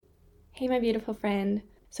Hey, my beautiful friend.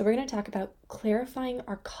 So, we're going to talk about clarifying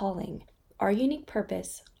our calling, our unique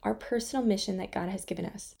purpose, our personal mission that God has given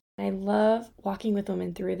us. I love walking with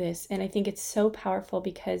women through this, and I think it's so powerful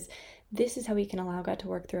because this is how we can allow God to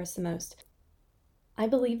work through us the most. I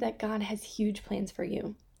believe that God has huge plans for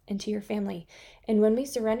you and to your family. And when we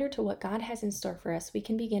surrender to what God has in store for us, we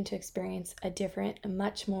can begin to experience a different, a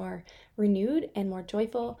much more renewed and more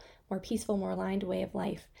joyful, more peaceful, more aligned way of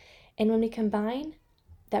life. And when we combine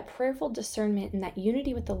that prayerful discernment and that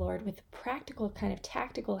unity with the Lord with practical kind of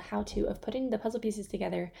tactical how-to of putting the puzzle pieces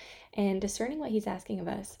together and discerning what he's asking of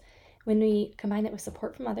us, when we combine that with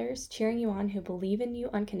support from others, cheering you on who believe in you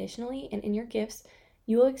unconditionally and in your gifts,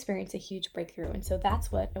 you will experience a huge breakthrough. And so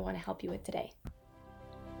that's what I want to help you with today.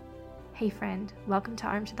 Hey friend, welcome to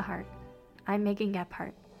Arm to the Heart. I'm Megan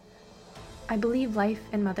Gephardt. I believe life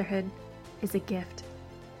and motherhood is a gift.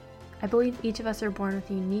 I believe each of us are born with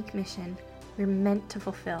a unique mission we're meant to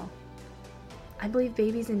fulfill. I believe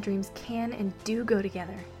babies and dreams can and do go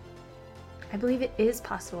together. I believe it is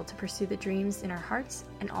possible to pursue the dreams in our hearts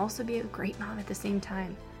and also be a great mom at the same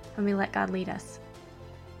time when we let God lead us.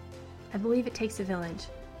 I believe it takes a village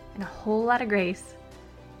and a whole lot of grace,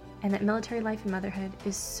 and that military life and motherhood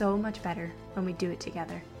is so much better when we do it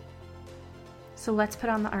together. So let's put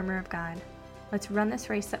on the armor of God. Let's run this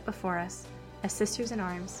race up before us as sisters in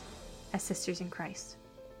arms, as sisters in Christ.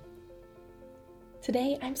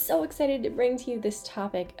 Today, I'm so excited to bring to you this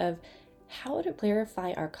topic of how to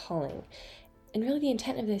clarify our calling. And really the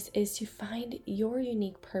intent of this is to find your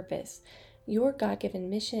unique purpose, your God-given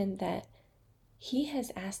mission that He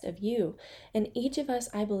has asked of you. And each of us,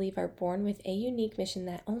 I believe, are born with a unique mission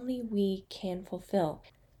that only we can fulfill.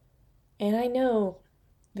 And I know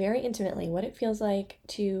very intimately what it feels like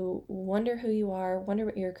to wonder who you are, wonder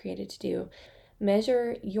what you're created to do,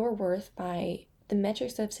 measure your worth by the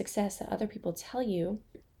metrics of success that other people tell you,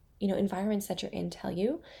 environments that you're in tell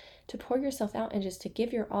you, to pour yourself out and just to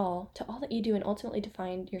give your all to all that you do, and ultimately to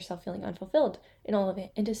find yourself feeling unfulfilled in all of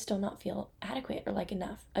it and to still not feel adequate or like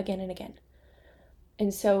enough again and again.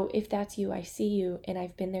 And so if that's you, I see you, and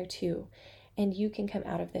I've been there too, and you can come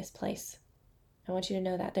out of this place. I want you to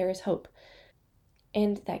know that there is hope,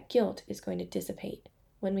 and that guilt is going to dissipate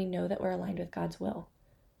when we know that we're aligned with God's will.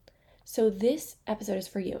 So this episode is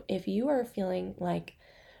for you. If you are feeling like,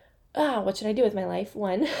 what should I do with my life?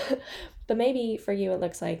 One, but maybe for you it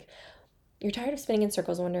looks like you're tired of spinning in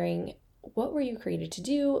circles wondering, what were you created to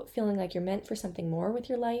do? Feeling like you're meant for something more with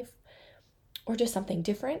your life, or just something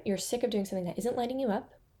different. You're sick of doing something that isn't lighting you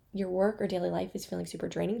up. Your work or daily life is feeling super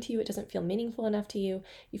draining to you. It doesn't feel meaningful enough to you.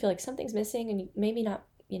 You feel like something's missing and you maybe not,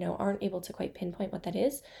 aren't able to quite pinpoint what that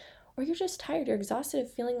is. Or you're just tired, you're exhausted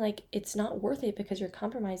of feeling like it's not worth it because you're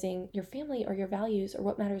compromising your family or your values or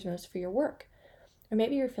what matters most for your work. Or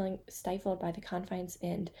maybe you're feeling stifled by the confines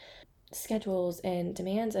and schedules and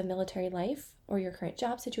demands of military life or your current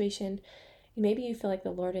job situation. Maybe you feel like the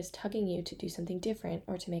Lord is tugging you to do something different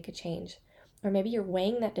or to make a change. Or maybe you're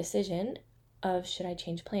weighing that decision of, should I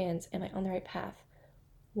change plans? Am I on the right path?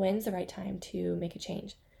 When's the right time to make a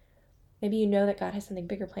change? Maybe you know that God has something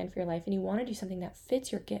bigger planned for your life and you want to do something that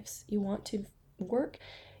fits your gifts. You want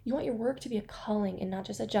your work to be a calling and not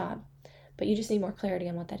just a job, but you just need more clarity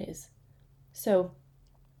on what that is. So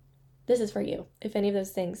this is for you, if any of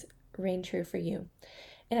those things reign true for you.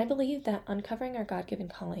 And I believe that uncovering our God-given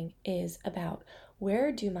calling is about,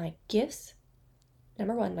 where do my gifts,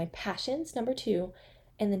 number one, my passions, number two,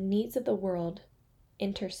 and the needs of the world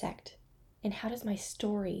intersect? And how does my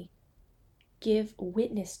story give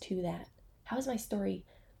witness to that? How is my story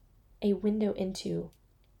a window into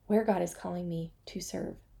where God is calling me to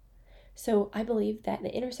serve? So I believe that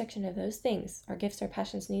the intersection of those things, our gifts, our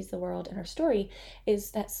passions, needs, the world, and our story,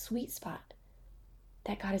 is that sweet spot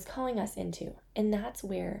that God is calling us into. And that's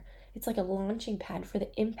where it's like a launching pad for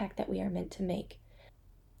the impact that we are meant to make.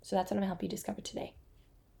 So that's what I'm going to help you discover today.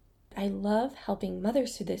 I love helping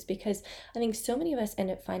mothers through this because I think so many of us end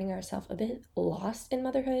up finding ourselves a bit lost in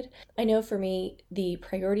motherhood. I know for me, the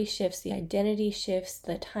priority shifts, the identity shifts,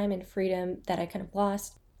 the time and freedom that I kind of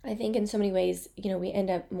lost. I think in so many ways, we end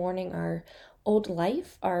up mourning our old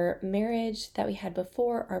life, our marriage that we had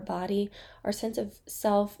before, our body, our sense of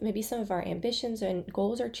self, maybe some of our ambitions and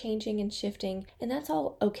goals are changing and shifting, and that's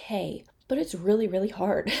all okay. But it's really, really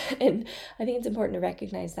hard. And I think it's important to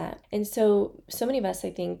recognize that. And so many of us, I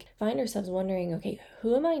think, find ourselves wondering, okay,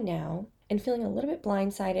 who am I now? And feeling a little bit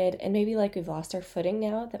blindsided and maybe like we've lost our footing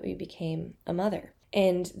now that we became a mother.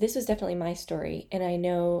 And this was definitely my story. And I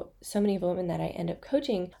know so many of the women that I end up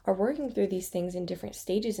coaching are working through these things in different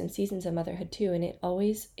stages and seasons of motherhood too. And it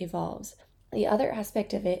always evolves. The other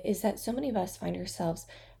aspect of it is that so many of us find ourselves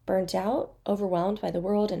burnt out, overwhelmed by the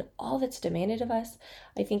world and all that's demanded of us.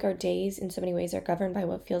 I think our days in so many ways are governed by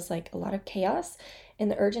what feels like a lot of chaos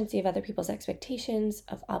and the urgency of other people's expectations,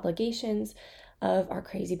 of obligations, of our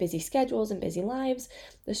crazy busy schedules and busy lives,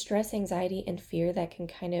 the stress, anxiety, and fear that can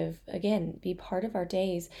kind of, again, be part of our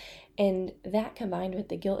days. And that combined with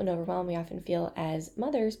the guilt and overwhelm we often feel as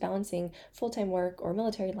mothers balancing full-time work or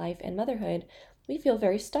military life and motherhood, we feel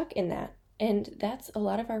very stuck in that. And that's a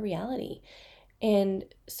lot of our reality. And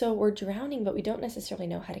so we're drowning, but we don't necessarily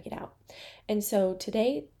know how to get out. And so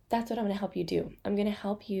today, that's what I'm going to help you do. I'm going to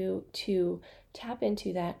help you to tap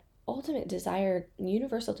into that ultimate desire,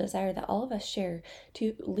 universal desire that all of us share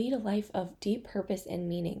to lead a life of deep purpose and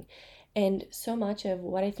meaning. And so much of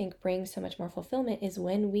what I think brings so much more fulfillment is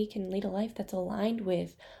when we can lead a life that's aligned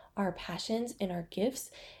with our passions and our gifts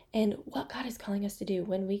and what God is calling us to do.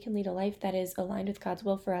 When we can lead a life that is aligned with God's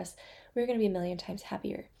will for us, we're going to be a million times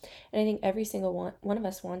happier. And I think every single one of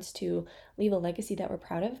us wants to leave a legacy that we're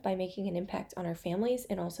proud of by making an impact on our families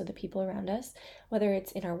and also the people around us, whether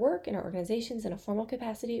it's in our work, in our organizations, in a formal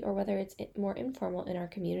capacity, or whether it's more informal in our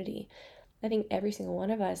community. I think every single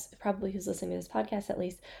one of us, probably who's listening to this podcast at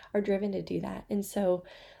least, are driven to do that. And so,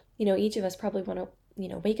 each of us probably want to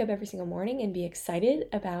wake up every single morning and be excited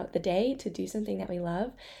about the day to do something that we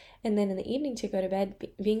love. And then in the evening to go to bed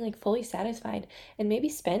being like fully satisfied and maybe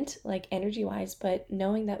spent like energy wise, but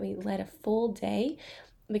knowing that we led a full day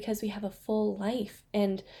because we have a full life.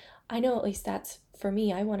 And I know at least that's for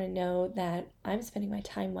me. I want to know that I'm spending my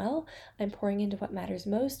time well. I'm pouring into what matters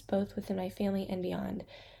most, both within my family and beyond.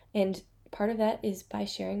 And part of that is by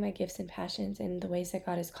sharing my gifts and passions and the ways that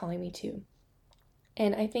God is calling me to.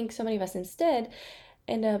 And I think so many of us instead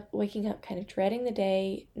end up waking up kind of dreading the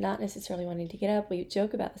day, not necessarily wanting to get up. We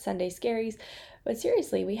joke about the Sunday scaries, but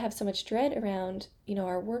seriously, we have so much dread around,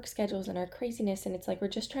 our work schedules and our craziness. And it's like we're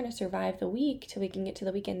just trying to survive the week till we can get to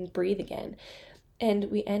the weekend and breathe again. And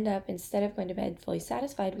we end up, instead of going to bed fully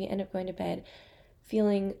satisfied, we end up going to bed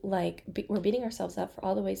feeling like we're beating ourselves up for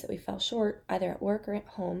all the ways that we fell short, either at work or at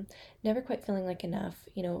home, never quite feeling like enough.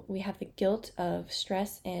 We have the guilt of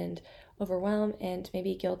stress and overwhelm and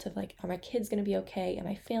maybe guilt of like, are my kids going to be okay? Am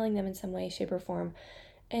I failing them in some way, shape, or form?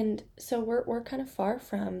 And so we're kind of far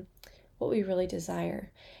from what we really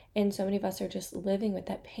desire. And so many of us are just living with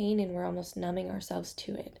that pain and we're almost numbing ourselves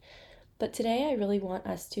to it. But today I really want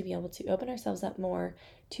us to be able to open ourselves up more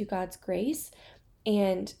to God's grace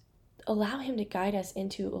and allow Him to guide us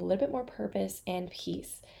into a little bit more purpose and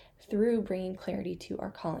peace through bringing clarity to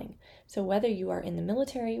our calling. So whether you are in the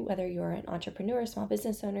military, whether you're an entrepreneur, small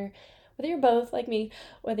business owner, whether you're both like me,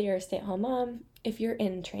 whether you're a stay-at-home mom, if you're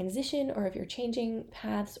in transition or if you're changing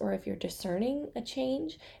paths or if you're discerning a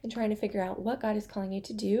change and trying to figure out what God is calling you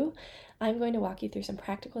to do, I'm going to walk you through some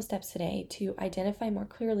practical steps today to identify more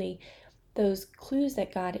clearly those clues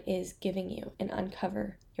that God is giving you and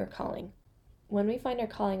uncover your calling. When we find our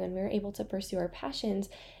calling, when we're able to pursue our passions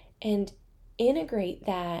and integrate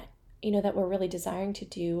that, that we're really desiring to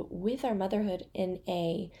do with our motherhood in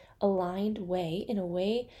a aligned way, in a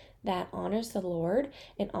way that honors the Lord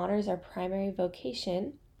and honors our primary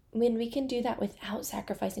vocation, when we can do that without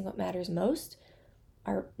sacrificing what matters most,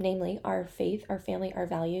 namely our faith, our family, our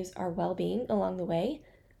values, our well-being along the way,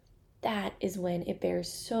 that is when it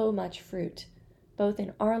bears so much fruit, both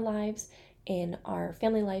in our lives, in our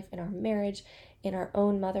family life, in our marriage, in our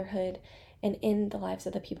own motherhood, and in the lives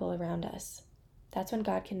of the people around us. That's when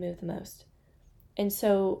God can move the most. And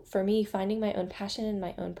so for me, finding my own passion and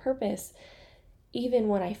my own purpose, even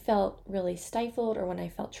when I felt really stifled or when I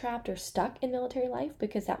felt trapped or stuck in military life,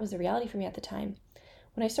 because that was the reality for me at the time,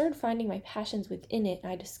 when I started finding my passions within it,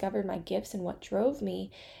 I discovered my gifts and what drove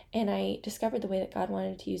me, and I discovered the way that God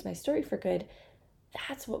wanted to use my story for good,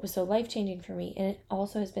 that's what was so life-changing for me. And it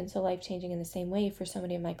also has been so life-changing in the same way for so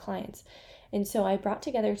many of my clients. And so I brought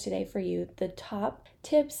together today for you the top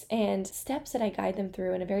tips and steps that I guide them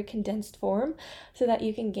through in a very condensed form so that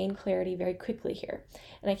you can gain clarity very quickly here.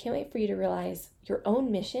 And I can't wait for you to realize your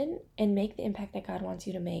own mission and make the impact that God wants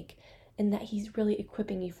you to make and that He's really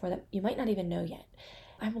equipping you for that you might not even know yet.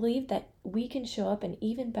 I believe that we can show up an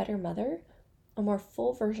even better mother, a more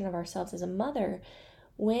full version of ourselves as a mother,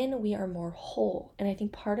 when we are more whole. And I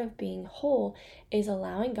think part of being whole is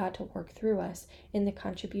allowing God to work through us in the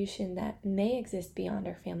contribution that may exist beyond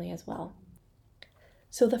our family as well.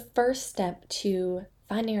 So the first step to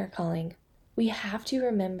finding our calling, we have to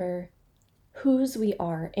remember whose we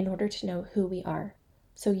are in order to know who we are.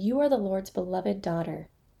 So you are the Lord's beloved daughter.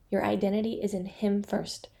 Your identity is in Him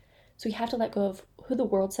first. So we have to let go of who the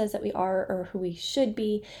world says that we are or who we should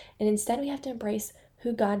be, and instead we have to embrace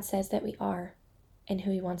who God says that we are and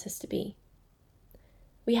who He wants us to be.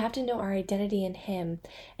 We have to know our identity in Him,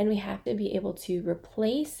 and we have to be able to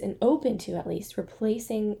replace and open to at least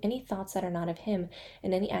replacing any thoughts that are not of Him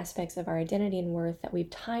and any aspects of our identity and worth that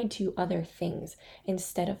we've tied to other things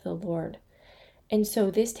instead of the Lord. And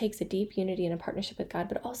so this takes a deep unity and a partnership with God,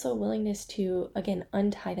 but also a willingness to, again,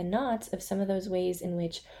 untie the knots of some of those ways in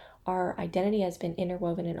which our identity has been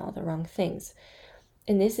interwoven in all the wrong things.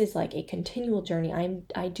 And this is like a continual journey.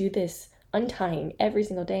 I do this untying every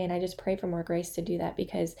single day, and I just pray for more grace to do that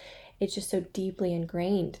because it's just so deeply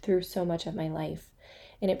ingrained through so much of my life.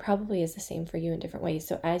 And it probably is the same for you in different ways.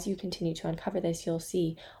 So as you continue to uncover this, you'll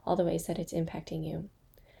see all the ways that it's impacting you.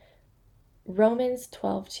 Romans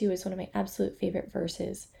 12:2 is one of my absolute favorite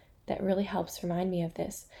verses that really helps remind me of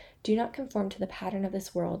this. Do not conform to the pattern of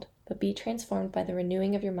this world, but be transformed by the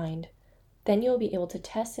renewing of your mind. Then you will be able to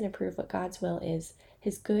test and approve what God's will is,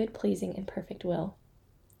 His good, pleasing, and perfect will.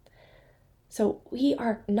 So we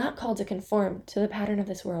are not called to conform to the pattern of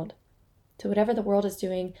this world, to whatever the world is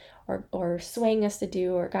doing or swaying us to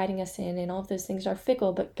do or guiding us in, and all of those things are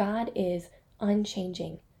fickle, but God is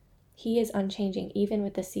unchanging. He is unchanging even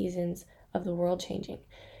with the seasons of the world changing.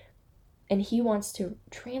 And He wants to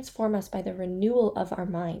transform us by the renewal of our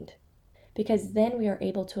mind, because then we are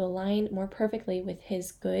able to align more perfectly with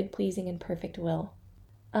His good, pleasing, and perfect will.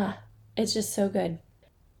 It's just so good.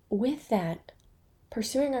 With that,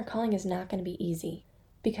 pursuing our calling is not going to be easy,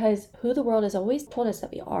 because who the world has always told us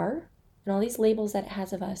that we are, and all these labels that it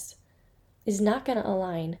has of us, is not going to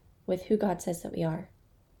align with who God says that we are,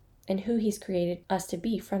 and who He's created us to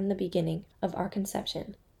be from the beginning of our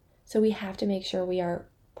conception. So we have to make sure we are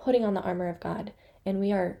putting on the armor of God, and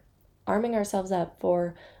we are arming ourselves up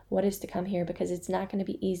for what is to come here, because it's not going to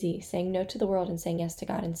be easy saying no to the world and saying yes to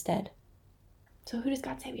God instead. So who does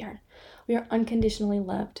God say we are? We are unconditionally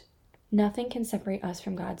loved. Nothing can separate us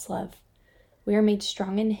from God's love. We are made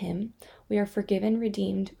strong in Him. We are forgiven,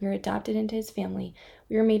 redeemed. We are adopted into His family.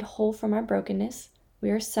 We are made whole from our brokenness. We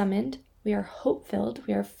are summoned. We are hope-filled.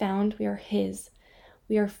 We are found. We are His.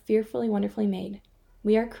 We are fearfully, wonderfully made.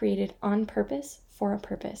 We are created on purpose for a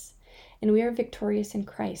purpose. And we are victorious in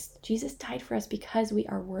Christ. Jesus died for us because we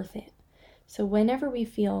are worth it. So whenever we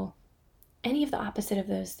feel any of the opposite of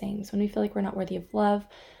those things, when we feel like we're not worthy of love,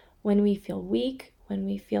 when we feel weak, when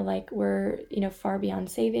we feel like we're, far beyond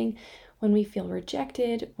saving, when we feel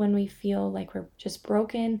rejected, when we feel like we're just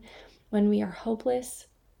broken, when we are hopeless,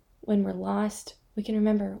 when we're lost, we can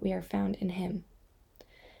remember we are found in Him.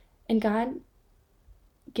 And God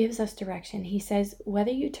gives us direction. He says,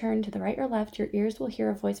 whether you turn to the right or left, your ears will hear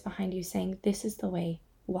a voice behind you saying, this is the way,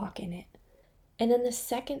 walk in it. And then the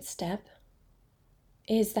second step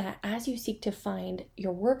is that as you seek to find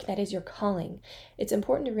your work that is your calling, it's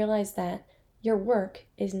important to realize that your work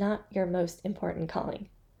is not your most important calling.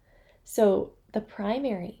 So the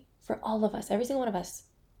primary for all of us, every single one of us,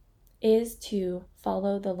 is to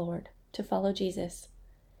follow the Lord, to follow Jesus.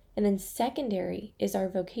 And then secondary is our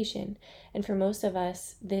vocation. And for most of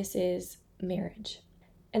us, this is marriage.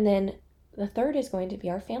 And then the third is going to be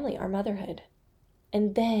our family, our motherhood.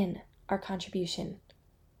 And then our contribution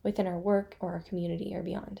within our work or our community or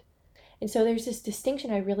beyond. And so there's this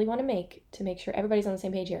distinction I really want to make sure everybody's on the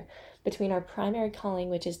same page here, between our primary calling,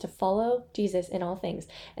 which is to follow Jesus in all things,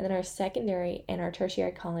 and then our secondary and our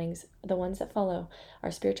tertiary callings, the ones that follow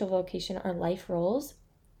our spiritual vocation, our life roles,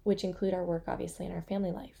 which include our work, obviously, and our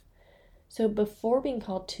family life. So before being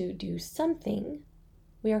called to do something,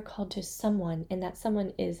 we are called to someone, and that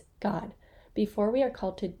someone is God. Before we are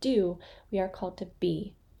called to do, we are called to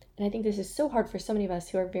be. And I think this is so hard for so many of us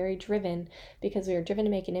who are very driven, because we are driven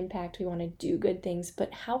to make an impact. We want to do good things,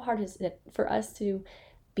 but how hard is it for us to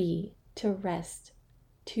be, to rest,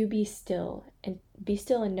 to be still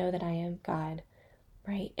and know that I am God,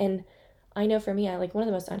 right? And I know for me, one of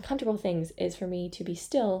the most uncomfortable things is for me to be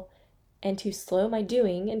still and to slow my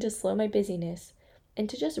doing and to slow my busyness and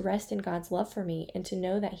to just rest in God's love for me and to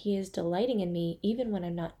know that He is delighting in me even when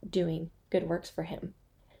I'm not doing good works for Him.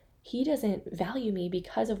 He doesn't value me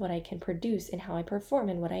because of what I can produce and how I perform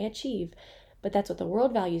and what I achieve, but that's what the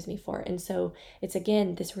world values me for. And so it's,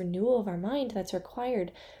 again, this renewal of our mind that's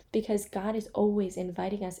required, because God is always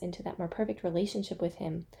inviting us into that more perfect relationship with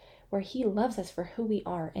Him, where He loves us for who we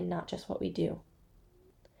are and not just what we do.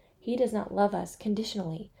 He does not love us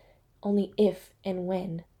conditionally, only if and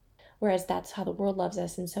when, whereas that's how the world loves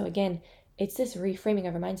us. And so again, it's this reframing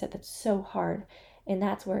of our mindset that's so hard, and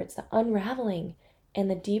that's where it's the unraveling. And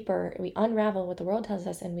the deeper we unravel what the world tells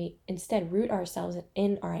us, and we instead root ourselves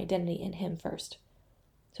in our identity in Him first.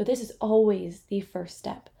 So this is always the first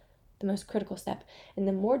step, the most critical step. And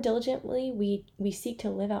the more diligently we seek to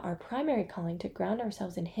live out our primary calling, to ground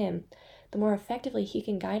ourselves in Him, the more effectively He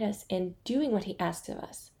can guide us in doing what He asks of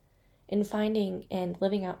us, in finding and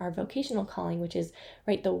living out our vocational calling, which is,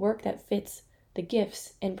 right, the work that fits the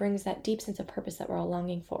gifts and brings that deep sense of purpose that we're all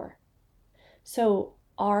longing for. So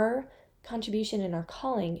our contribution and our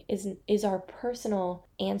calling is our personal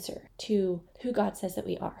answer to who God says that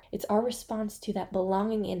we are. It's our response to that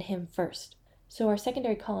belonging in Him first. So our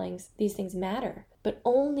secondary callings, these things matter, but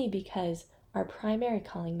only because our primary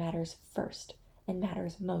calling matters first and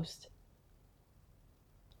matters most.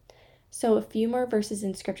 So a few more verses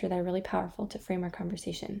in Scripture that are really powerful to frame our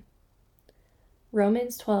conversation.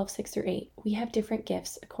 Romans 12:6-8. We have different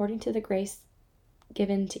gifts according to the grace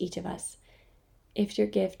given to each of us. If your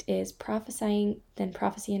gift is prophesying, then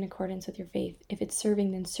prophesy in accordance with your faith. If it's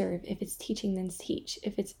serving, then serve. If it's teaching, then teach.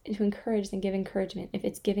 If it's to encourage, then give encouragement. If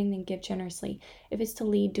it's giving, then give generously. If it's to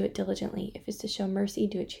lead, do it diligently. If it's to show mercy,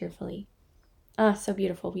 do it cheerfully. So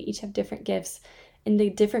beautiful. We each have different gifts and the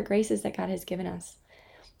different graces that God has given us.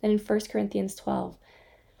 Then in 1 Corinthians 12,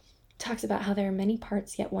 talks about how there are many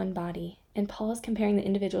parts, yet one body. And Paul is comparing the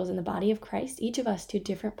individuals in the body of Christ, each of us, to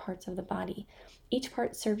different parts of the body. Each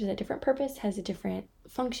part serves a different purpose, has a different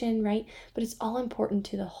function, right? But it's all important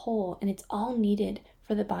to the whole, and it's all needed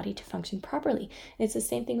for the body to function properly. And it's the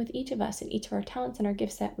same thing with each of us and each of our talents and our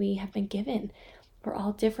gifts that we have been given. We're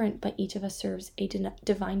all different, but each of us serves a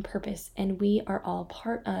divine purpose, and we are all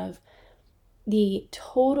part of the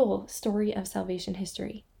total story of salvation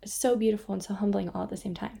history. It's so beautiful and so humbling all at the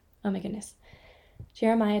same time. Oh my goodness.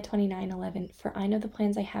 Jeremiah 29:11. For I know the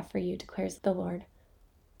plans I have for you, declares the Lord.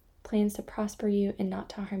 Plans to prosper you and not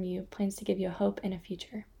to harm you. Plans to give you a hope and a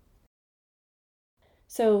future.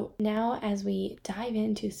 So now as we dive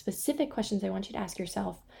into specific questions I want you to ask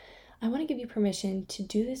yourself, I want to give you permission to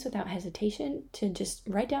do this without hesitation, to just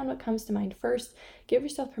write down what comes to mind first. Give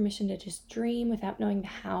yourself permission to just dream without knowing the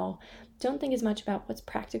how. Don't think as much about what's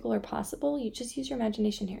practical or possible. You just use your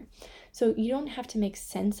imagination here. So you don't have to make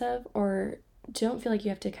sense of, or don't feel like you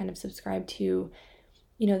have to kind of subscribe to,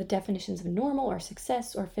 the definitions of normal or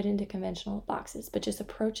success or fit into conventional boxes, but just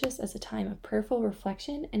approach this as a time of prayerful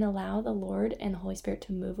reflection and allow the Lord and the Holy Spirit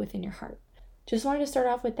to move within your heart. Just wanted to start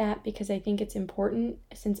off with that because I think it's important,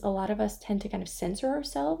 since a lot of us tend to kind of censor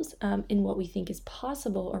ourselves in what we think is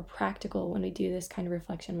possible or practical when we do this kind of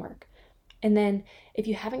reflection work. And then if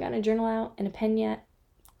you haven't gotten a journal out and a pen yet,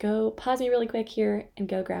 go pause me really quick here and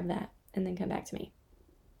go grab that and then come back to me.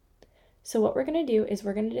 So what we're going to do is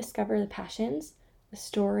we're going to discover the passions, the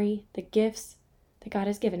story, the gifts that God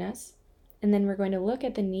has given us. And then we're going to look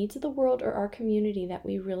at the needs of the world or our community that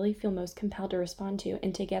we really feel most compelled to respond to.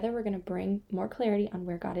 And together we're going to bring more clarity on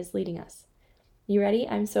where God is leading us. You ready?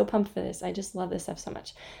 I'm so pumped for this. I just love this stuff so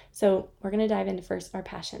much. So we're going to dive into first our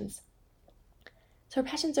passions. So our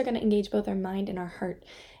passions are going to engage both our mind and our heart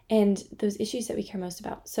and those issues that we care most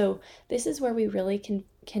about. So this is where we really can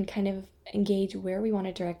kind of engage where we want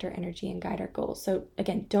to direct our energy and guide our goals. So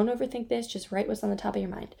again, don't overthink this. Just write what's on the top of your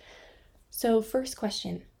mind. So first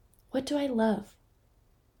question. What do I love?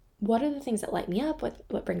 What are the things that light me up?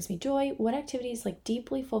 What brings me joy? What activities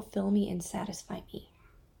deeply fulfill me and satisfy me?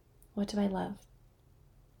 What do I love?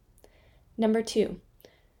 Number 2,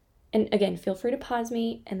 and again, feel free to pause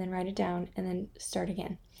me and then write it down and then start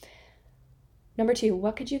again. Number 2,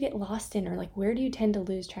 what could you get lost in, or where do you tend to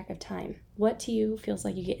lose track of time? What to you feels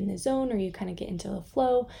like you get in the zone or you kind of get into the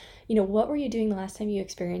flow? What were you doing the last time you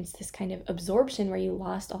experienced this kind of absorption where you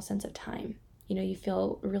lost all sense of time? You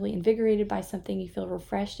feel really invigorated by something, you feel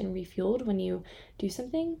refreshed and refueled when you do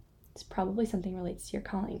something. It's probably something relates to your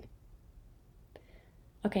calling.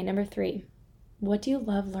 Okay, number 3, what do you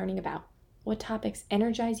love learning about? What topics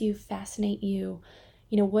energize you, fascinate you?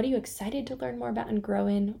 What are you excited to learn more about and grow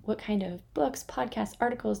in? What kind of books, podcasts,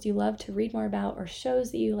 articles do you love to read more about, or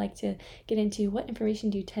shows that you like to get into? What information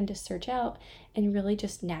do you tend to search out and really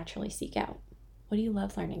just naturally seek out? What do you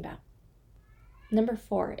love learning about? Number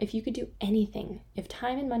 4, if you could do anything, if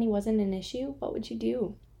time and money wasn't an issue, what would you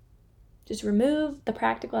do? Just remove the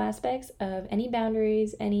practical aspects of any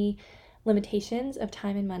boundaries, any limitations of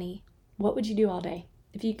time and money. What would you do all day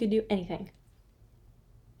if you could do anything?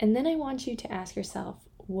 And then I want you to ask yourself,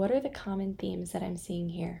 what are the common themes that I'm seeing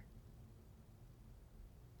here?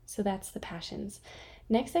 So that's the passions.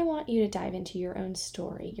 Next, I want you to dive into your own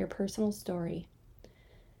story, your personal story.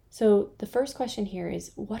 So the first question here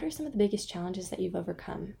is, what are some of the biggest challenges that you've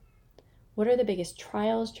overcome? What are the biggest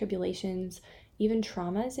trials, tribulations, even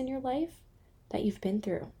traumas in your life that you've been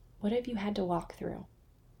through? What have you had to walk through?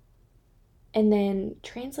 And then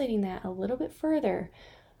translating that a little bit further,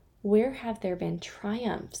 where have there been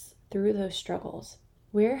triumphs through those struggles?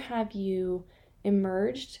 Where have you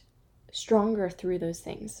emerged stronger through those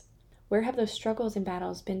things? Where have those struggles and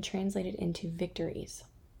battles been translated into victories?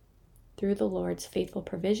 Through the Lord's faithful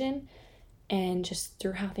provision and just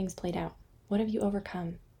through how things played out. What have you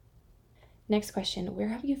overcome? Next question, where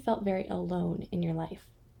have you felt very alone in your life?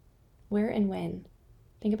 Where and when?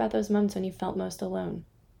 Think about those moments when you felt most alone.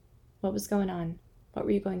 What was going on? What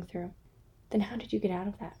were you going through? Then how did you get out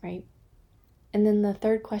of that, right? And then the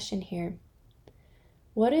third question here,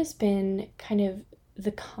 what has been kind of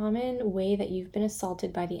the common way that you've been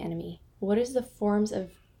assaulted by the enemy? What is the forms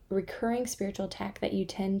of recurring spiritual attack that you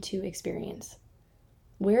tend to experience?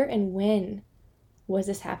 Where and when was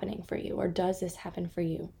this happening for you, or does this happen for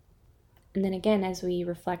you? And then again, as we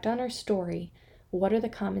reflect on our story, what are the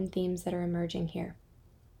common themes that are emerging here?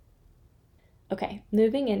 Okay,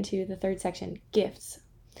 moving into the third section, gifts.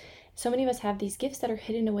 So many of us have these gifts that are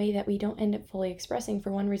hidden away that we don't end up fully expressing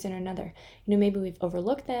for one reason or another. Maybe we've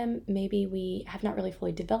overlooked them. Maybe we have not really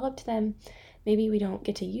fully developed them. Maybe we don't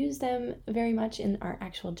get to use them very much in our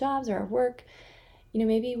actual jobs or our work.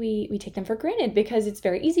 Maybe we take them for granted because it's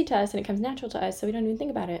very easy to us and it comes natural to us, so we don't even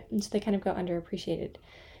think about it. And so they kind of go underappreciated.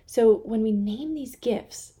 So when we name these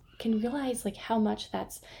gifts, can realize how much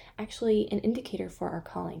that's actually an indicator for our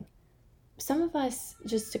calling. Some of us,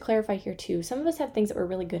 just to clarify here too, some of us have things that we're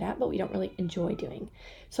really good at, but we don't really enjoy doing.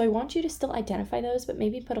 So I want you to still identify those, but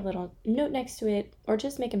maybe put a little note next to it, or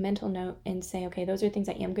just make a mental note and say, okay, those are things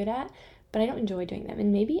I am good at, but I don't enjoy doing them.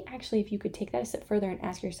 And maybe actually if you could take that a step further and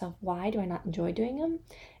ask yourself, why do I not enjoy doing them?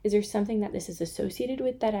 Is there something that this is associated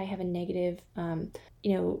with that I have a negative,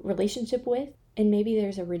 relationship with? And maybe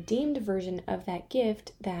there's a redeemed version of that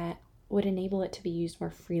gift that would enable it to be used more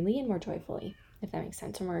freely and more joyfully, if that makes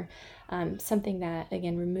sense, or more something that,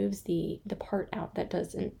 again, removes the part out that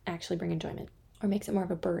doesn't actually bring enjoyment or makes it more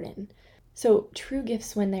of a burden. So true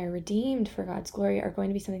gifts, when they're redeemed for God's glory, are going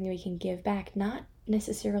to be something that we can give back, not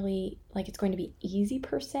necessarily like it's going to be easy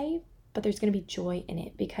per se, but there's going to be joy in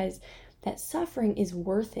it because that suffering is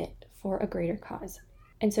worth it for a greater cause.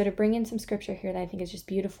 And so to bring in some scripture here that I think is just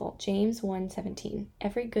beautiful, James 1:17,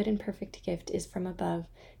 every good and perfect gift is from above,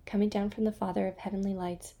 coming down from the Father of heavenly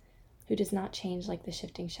lights, who does not change like the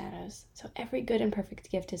shifting shadows. So every good and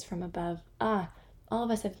perfect gift is from above. All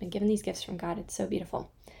of us have been given these gifts from God. It's so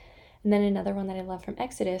beautiful. And then another one that I love from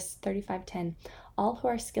Exodus 35:10, all who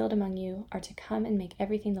are skilled among you are to come and make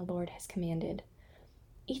everything the Lord has commanded.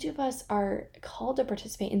 Each of us are called to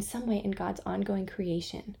participate in some way in God's ongoing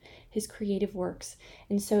creation, his creative works.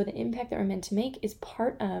 And so the impact that we're meant to make is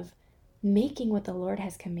part of making what the Lord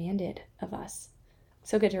has commanded of us.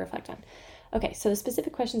 So good to reflect on. Okay, so the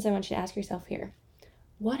specific questions I want you to ask yourself here.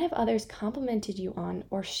 What have others complimented you on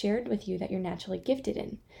or shared with you that you're naturally gifted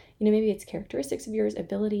in? Maybe it's characteristics of yours,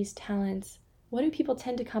 abilities, talents. What do people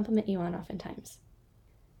tend to compliment you on oftentimes?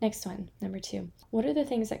 Next one, number 2. What are the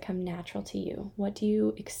things that come natural to you? What do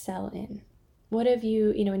you excel in? What have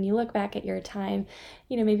you, when you look back at your time,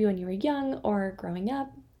 maybe when you were young or growing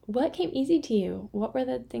up, what came easy to you? What were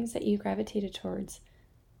the things that you gravitated towards?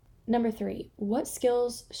 Number 3, what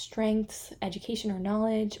skills, strengths, education or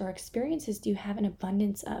knowledge or experiences do you have an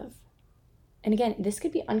abundance of? And again, this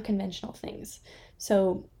could be unconventional things.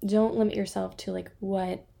 So don't limit yourself to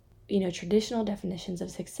what, traditional definitions of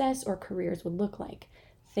success or careers would look like.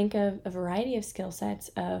 Think of a variety of skill sets,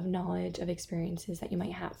 of knowledge, of experiences that you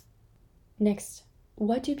might have. Next,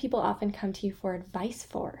 what do people often come to you for advice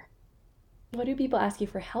for? What do people ask you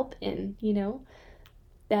for help in?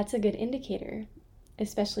 That's a good indicator,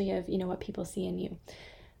 especially of, what people see in you.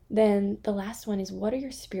 Then the last one is, what are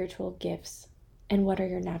your spiritual gifts and what are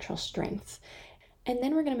your natural strengths? And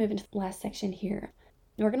then we're going to move into the last section here.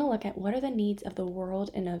 We're going to look at what are the needs of the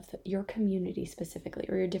world and of your community specifically,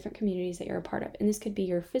 or your different communities that you're a part of. And this could be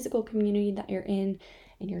your physical community that you're in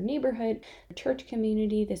your neighborhood, your church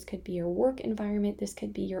community. This could be your work environment. This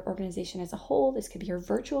could be your organization as a whole. This could be your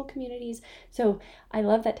virtual communities. So I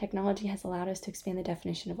love that technology has allowed us to expand the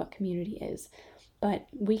definition of what community is. But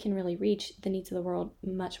we can really reach the needs of the world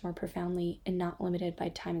much more profoundly and not limited by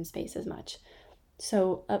time and space as much.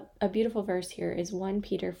 So a beautiful verse here is 1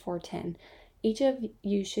 Peter 4:10. Each of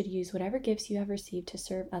you should use whatever gifts you have received to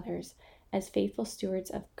serve others as faithful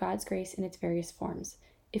stewards of God's grace in its various forms.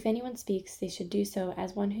 If anyone speaks, they should do so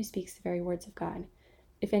as one who speaks the very words of God.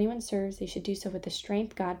 If anyone serves, they should do so with the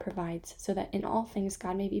strength God provides, so that in all things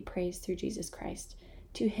God may be praised through Jesus Christ.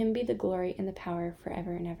 To him be the glory and the power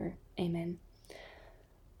forever and ever. Amen.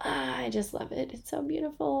 I just love it. It's so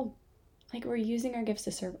beautiful. We're using our gifts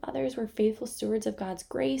to serve others. We're faithful stewards of God's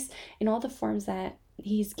grace in all the forms that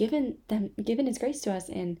he's given his grace to us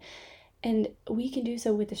in. And we can do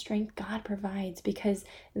so with the strength God provides, because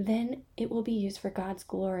then it will be used for God's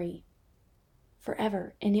glory.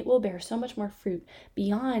 forever, and it will bear so much more fruit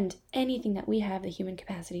beyond anything that we have the human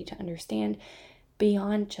capacity to understand,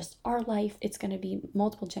 beyond just our life. It's going to be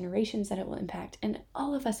multiple generations that it will impact, and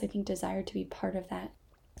all of us, I think, desire to be part of that.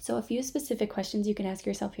 So a few specific questions you can ask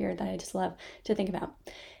yourself here that I just love to think about.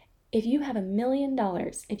 If you have $1 million,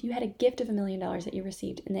 if you had a gift of $1 million that you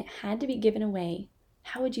received and it had to be given away,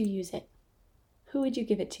 how would you use it? Who would you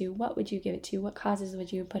give it to? What would you give it to? What causes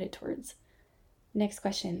would you put it towards? Next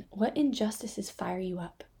question, what injustices fire you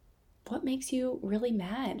up? What makes you really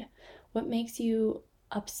mad? What makes you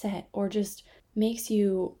upset or just makes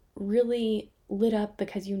you really lit up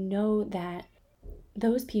because you know that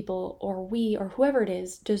those people or we or whoever it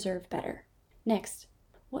is deserve better? Next,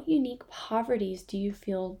 what unique poverties do you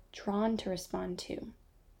feel drawn to respond to?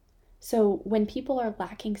 So when people are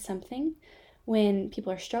lacking something, when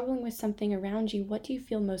people are struggling with something around you, what do you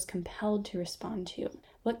feel most compelled to respond to?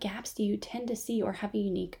 What gaps do you tend to see or have a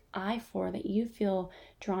unique eye for that you feel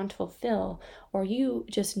drawn to fulfill, or you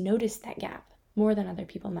just notice that gap more than other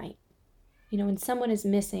people might? You know, when someone is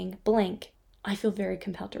missing blank, I feel very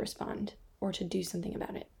compelled to respond or to do something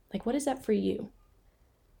about it. Like, what is that for you?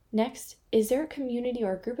 Next, is there a community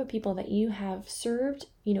or a group of people that you have served,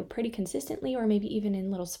 pretty consistently, or maybe even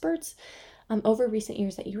in little spurts over recent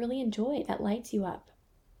years that you really enjoy, that lights you up?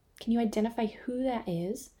 Can you identify who that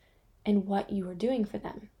is and what you are doing for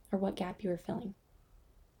them or what gap you are filling?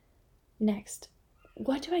 Next,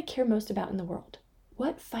 what do I care most about in the world?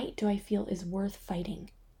 What fight do I feel is worth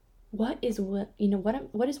fighting? What is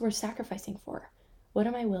worth sacrificing for? What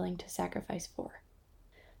am I willing to sacrifice for?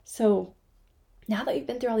 So now that we've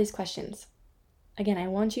been through all these questions, again, I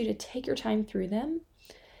want you to take your time through them.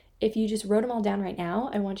 If you just wrote them all down right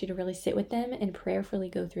now, I want you to really sit with them and prayerfully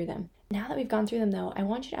go through them. Now that we've gone through them, though, I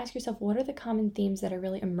want you to ask yourself, what are the common themes that are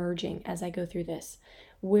really emerging as I go through this?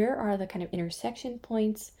 Where are the kind of intersection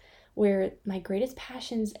points where my greatest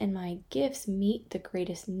passions and my gifts meet the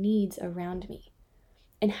greatest needs around me?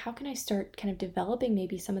 And how can I start kind of developing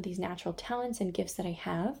maybe some of these natural talents and gifts that I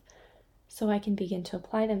have so I can begin to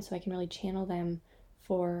apply them, so I can really channel them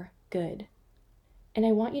for good? And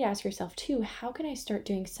I want you to ask yourself too, how can I start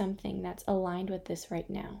doing something that's aligned with this right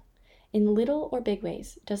now? In little or big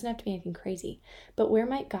ways. It doesn't have to be anything crazy, but where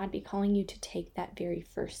might God be calling you to take that very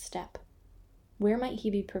first step? Where might He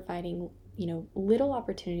be providing, little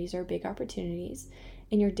opportunities or big opportunities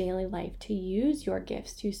in your daily life to use your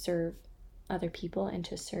gifts to serve other people and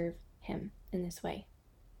to serve Him in this way?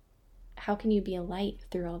 How can you be a light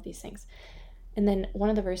through all of these things? And then one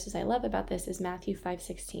of the verses I love about this is Matthew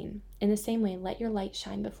 5:16. In the same way, let your light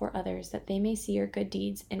shine before others, that they may see your good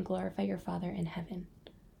deeds and glorify your Father in heaven.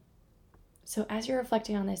 So as you're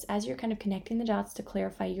reflecting on this, as you're kind of connecting the dots to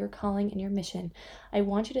clarify your calling and your mission, I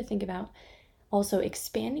want you to think about also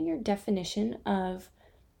expanding your definition of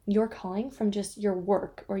your calling from just your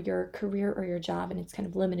work or your career or your job in its kind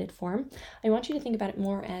of limited form. I want you to think about it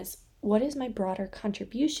more as, what is my broader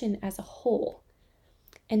contribution as a whole?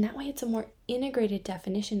 And that way it's a more integrated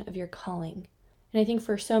definition of your calling. And I think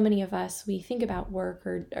for so many of us, we think about work,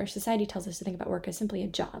 or our society tells us to think about work as simply a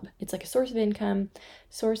job. It's like a source of income,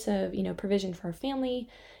 source of, provision for our family,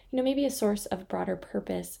 maybe a source of broader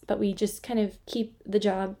purpose, but we just kind of keep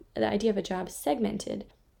the idea of a job segmented.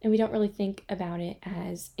 And we don't really think about it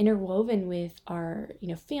as interwoven with our,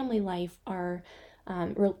 family life, our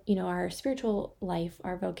spiritual life,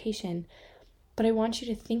 our vocation. But I want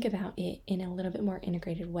you to think about it in a little bit more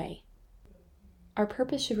integrated way. Our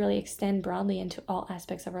purpose should really extend broadly into all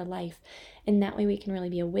aspects of our life. And that way we can really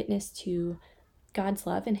be a witness to God's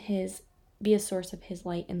love and be a source of His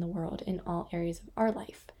light in the world in all areas of our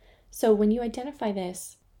life. So when you identify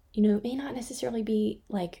this, it may not necessarily be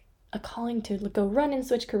like a calling to go run and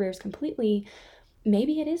switch careers completely.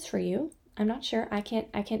 Maybe it is for you. I'm not sure. I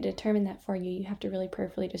can't determine that for you. You have to really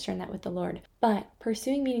prayerfully discern that with the Lord. But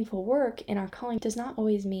pursuing meaningful work in our calling does not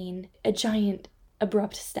always mean a giant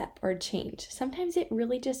abrupt step or change. Sometimes it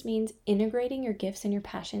really just means integrating your gifts and your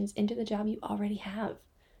passions into the job you already have,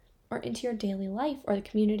 or into your daily life or the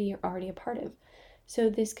community you're already a part of. So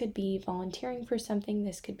this could be volunteering for something.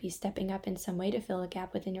 This could be stepping up in some way to fill a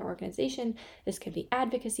gap within your organization. This could be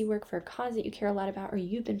advocacy work for a cause that you care a lot about or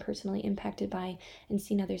you've been personally impacted by and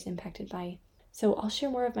seen others impacted by. So I'll share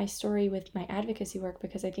more of my story with my advocacy work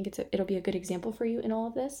because I think it'll be a good example for you in all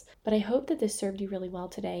of this. But I hope that this served you really well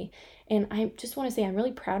today. And I just want to say I'm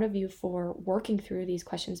really proud of you for working through these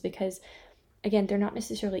questions because, again, they're not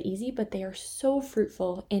necessarily easy, but they are so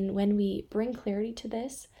fruitful. And when we bring clarity to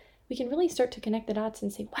this, we can really start to connect the dots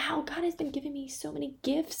and say, wow, God has been giving me so many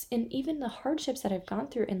gifts and even the hardships that I've gone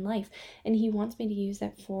through in life. And He wants me to use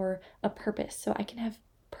that for a purpose so I can have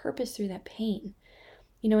purpose through that pain.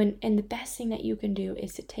 And the best thing that you can do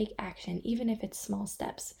is to take action, even if it's small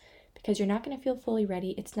steps, because you're not going to feel fully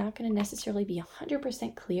ready. It's not going to necessarily be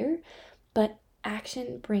 100% clear, but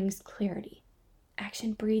action brings clarity.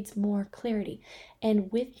 Action breeds more clarity.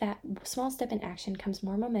 And with that small step in action comes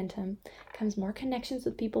more momentum, comes more connections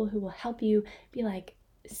with people who will help you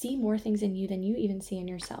see more things in you than you even see in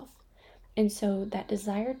yourself. And so that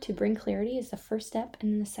desire to bring clarity is the first step.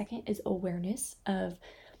 And then the second is awareness of,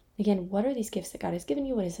 again, what are these gifts that God has given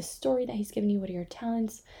you? What is the story that He's given you? What are your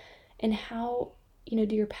talents? And how,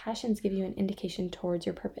 do your passions give you an indication towards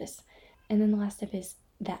your purpose? And then the last step is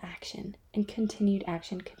the action and continued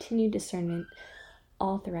action, continued discernment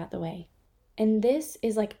all throughout the way. And this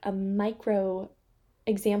is like a micro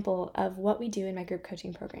example of what we do in my group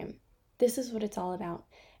coaching program. This is what it's all about.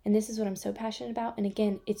 And this is what I'm so passionate about. And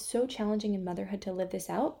again, it's so challenging in motherhood to live this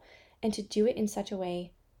out and to do it in such a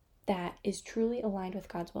way that is truly aligned with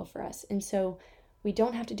God's will for us. And so we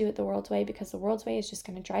don't have to do it the world's way, because the world's way is just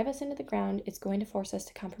going to drive us into the ground. It's going to force us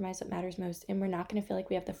to compromise what matters most. And we're not going to feel like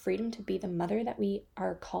we have the freedom to be the mother that we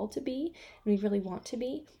are called to be and we really want to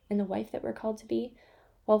be, and the wife that we're called to be,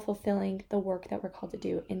 while fulfilling the work that we're called to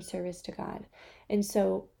do in service to God. And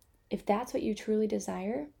so if that's what you truly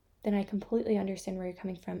desire, then I completely understand where you're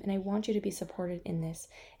coming from, and I want you to be supported in this.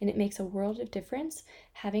 And it makes a world of difference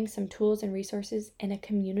having some tools and resources and a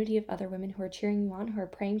community of other women who are cheering you on, who are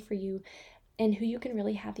praying for you, and who you can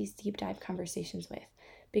really have these deep dive conversations with.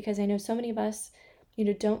 Because I know so many of us, we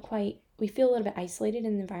feel a little bit isolated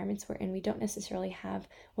in the environments we're in. We don't necessarily have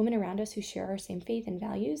women around us who share our same faith and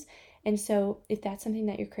values. And so if that's something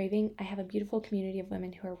that you're craving, I have a beautiful community of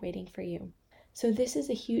women who are waiting for you. So this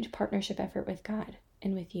is a huge partnership effort with God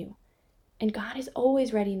and with you. And God is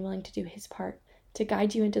always ready and willing to do His part to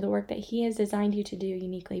guide you into the work that He has designed you to do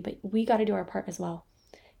uniquely. But we got to do our part as well.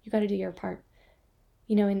 You got to do your part.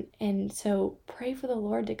 And so pray for the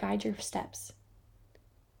Lord to guide your steps.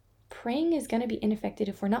 Praying is going to be ineffective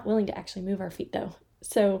if we're not willing to actually move our feet, though.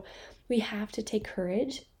 So we have to take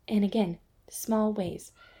courage, and again, small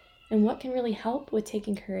ways. And what can really help with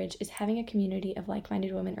taking courage is having a community of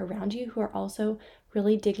like-minded women around you who are also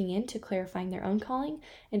really digging into clarifying their own calling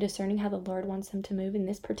and discerning how the Lord wants them to move in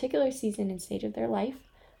this particular season and stage of their life,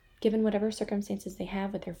 given whatever circumstances they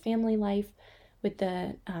have with their family life, with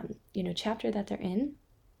the chapter that they're in.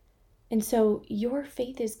 And so your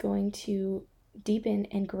faith is going to deepen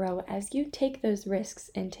and grow as you take those risks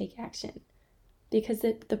and take action. Because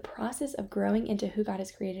the process of growing into who God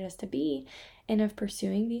has created us to be and of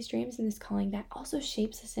pursuing these dreams and this calling, that also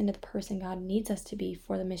shapes us into the person God needs us to be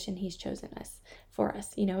for the mission He's chosen us for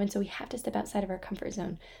us, And so we have to step outside of our comfort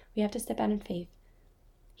zone. We have to step out in faith.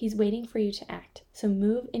 He's waiting for you to act. So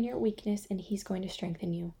move in your weakness and He's going to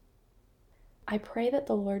strengthen you. I pray that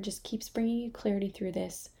the Lord just keeps bringing you clarity through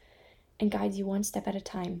this and guides you one step at a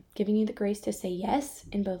time, giving you the grace to say yes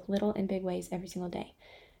in both little and big ways every single day.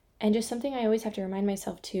 And just something I always have to remind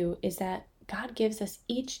myself too is that God gives us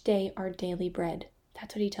each day our daily bread.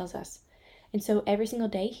 That's what He tells us. And so every single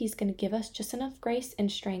day He's going to give us just enough grace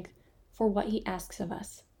and strength for what He asks of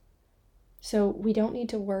us. So we don't need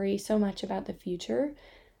to worry so much about the future,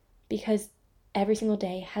 because every single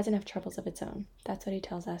day has enough troubles of its own. That's what He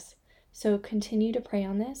tells us. So continue to pray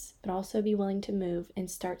on this, but also be willing to move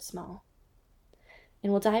and start small.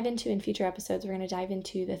 And we'll dive into, in future episodes, we're going to dive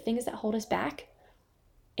into the things that hold us back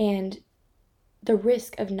and the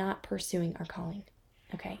risk of not pursuing our calling,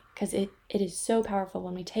 okay? Because it is so powerful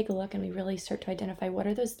when we take a look and we really start to identify what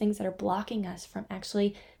are those things that are blocking us from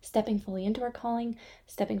actually stepping fully into our calling,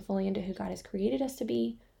 stepping fully into who God has created us to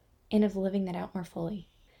be, and of living that out more fully.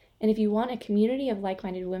 And if you want a community of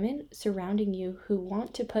like-minded women surrounding you who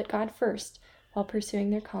want to put God first while pursuing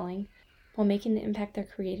their calling, while making the impact they're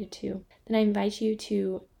created to, then I invite you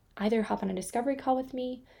to either hop on a discovery call with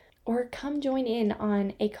me or come join in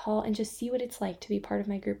on a call and just see what it's like to be part of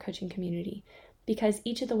my group coaching community. Because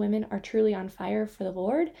each of the women are truly on fire for the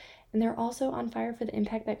Lord, and they're also on fire for the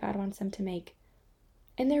impact that God wants them to make.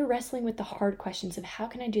 And they're wrestling with the hard questions of how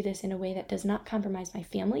can I do this in a way that does not compromise my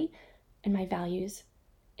family and my values?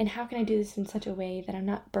 And how can I do this in such a way that I'm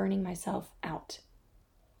not burning myself out?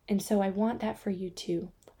 And so I want that for you too.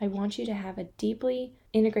 I want you to have a deeply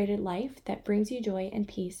integrated life that brings you joy and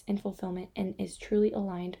peace and fulfillment and is truly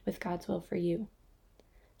aligned with God's will for you.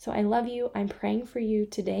 So I love you. I'm praying for you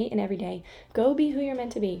today and every day. Go be who you're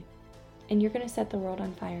meant to be, and you're going to set the world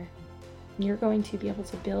on fire. And you're going to be able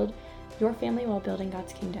to build your family while building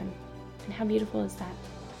God's kingdom. And how beautiful is that?